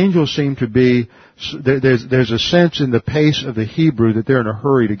that the angels seem to be, there's a sense in the pace of the Hebrew that they're in a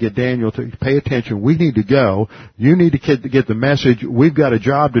hurry to get Daniel to pay attention. We need to go. You need to get the message. We've got a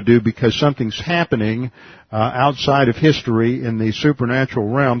job to do because something's happening outside of history in the supernatural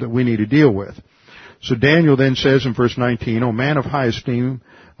realm that we need to deal with. So Daniel then says in verse 19, O man of high esteem,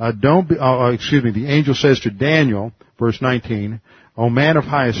 the angel says to Daniel, verse 19, O man of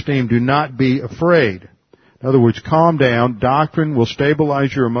high esteem, do not be afraid. In other words, calm down. Doctrine will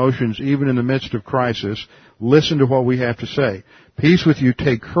stabilize your emotions even in the midst of crisis. Listen to what we have to say. Peace with you.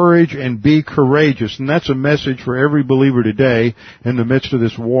 Take courage and be courageous. And that's a message for every believer today in the midst of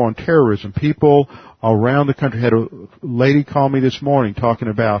this war on terrorism. People around the country, had a lady call me this morning talking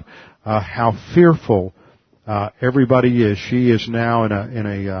about how fearful everybody is. She is now in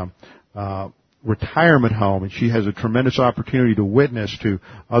a retirement home, and she has a tremendous opportunity to witness to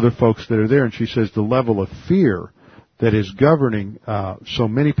other folks that are there. And she says the level of fear that is governing so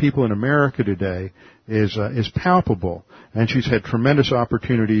many people in America today is palpable. And she's had tremendous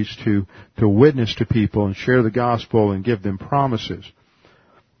opportunities to witness to people and share the gospel and give them promises.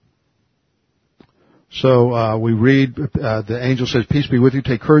 So we read, the angel says, "Peace be with you,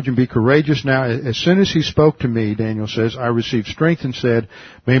 take courage and be courageous." Now, as soon as he spoke to me, Daniel says, I received strength and said,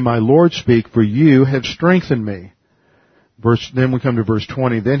 "May my Lord speak, for you have strengthened me." Then we come to verse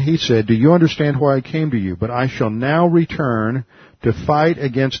 20. Then he said, "Do you understand why I came to you? But I shall now return to fight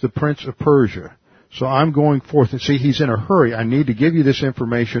against the prince of Persia." So I'm going forth. And see, he's in a hurry. I need to give you this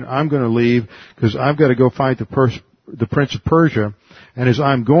information. I'm going to leave because I've got to go fight the prince of Persia. And as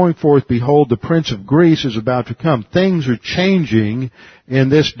I'm going forth, behold, the prince of Greece is about to come. Things are changing in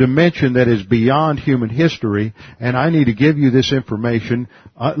this dimension that is beyond human history, and I need to give you this information,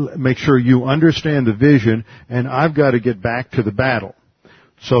 make sure you understand the vision, and I've got to get back to the battle.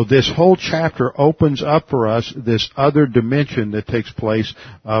 So this whole chapter opens up for us this other dimension that takes place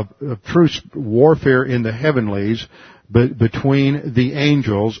of true warfare in the heavenlies between the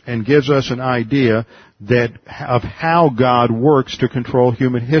angels, and gives us an idea of how God works to control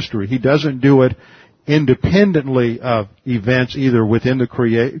human history. He doesn't do it independently of events either within the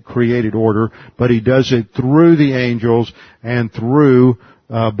created order, but he does it through the angels and through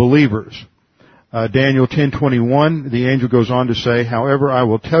believers. Daniel 10:21, the angel goes on to say, "However, I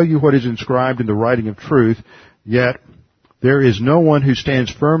will tell you what is inscribed in the writing of truth, yet there is no one who stands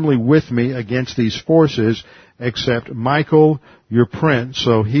firmly with me against these forces except Michael, your prince."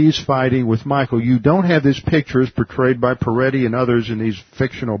 So he's fighting with Michael. You don't have this picture as portrayed by Peretti and others in these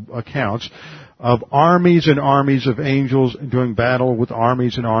fictional accounts of armies and armies of angels doing battle with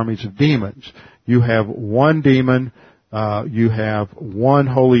armies and armies of demons. You have one demon, you have one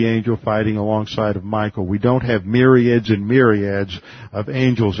holy angel fighting alongside of Michael. We don't have myriads and myriads of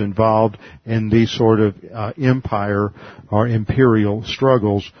angels involved in these sort of empire or imperial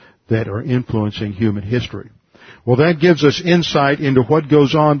struggles that are influencing human history. Well, that gives us insight into what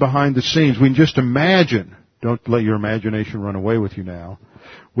goes on behind the scenes. We can just imagine. Don't let your imagination run away with you now.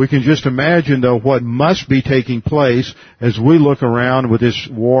 We can just imagine, though, what must be taking place as we look around with this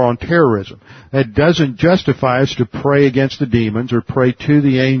war on terrorism. That doesn't justify us to pray against the demons or pray to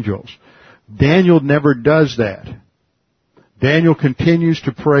the angels. Daniel never does that. Daniel continues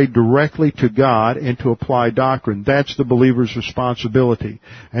to pray directly to God and to apply doctrine. That's the believer's responsibility.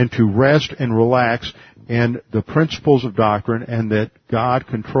 And to rest and relax in the principles of doctrine, and that God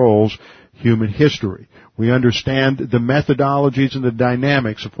controls human history. We understand the methodologies and the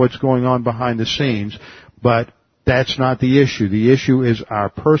dynamics of what's going on behind the scenes, but that's not the issue. The issue is our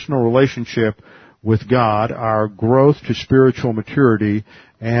personal relationship with God, our growth to spiritual maturity,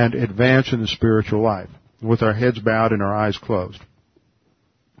 and advance in the spiritual life, with our heads bowed and our eyes closed.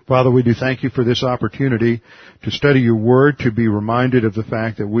 Father, we do thank you for this opportunity to study your word, to be reminded of the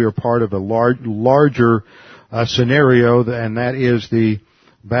fact that we are part of a larger scenario, and that is the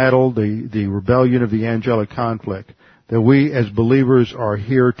battle, the rebellion of the angelic conflict. That we as believers are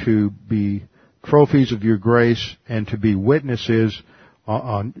here to be trophies of your grace and to be witnesses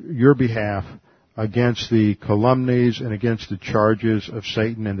on your behalf against the calumnies and against the charges of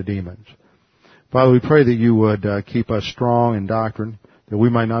Satan and the demons. Father, we pray that you would keep us strong in doctrine, that we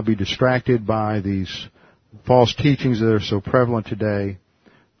might not be distracted by these false teachings that are so prevalent today,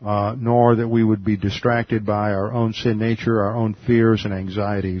 nor that we would be distracted by our own sin nature, our own fears and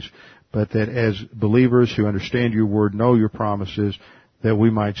anxieties, but that as believers who understand your word, know your promises, that we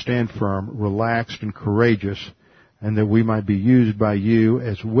might stand firm, relaxed and courageous, and that we might be used by you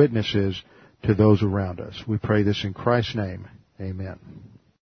as witnesses to those around us. We pray this in Christ's name. Amen.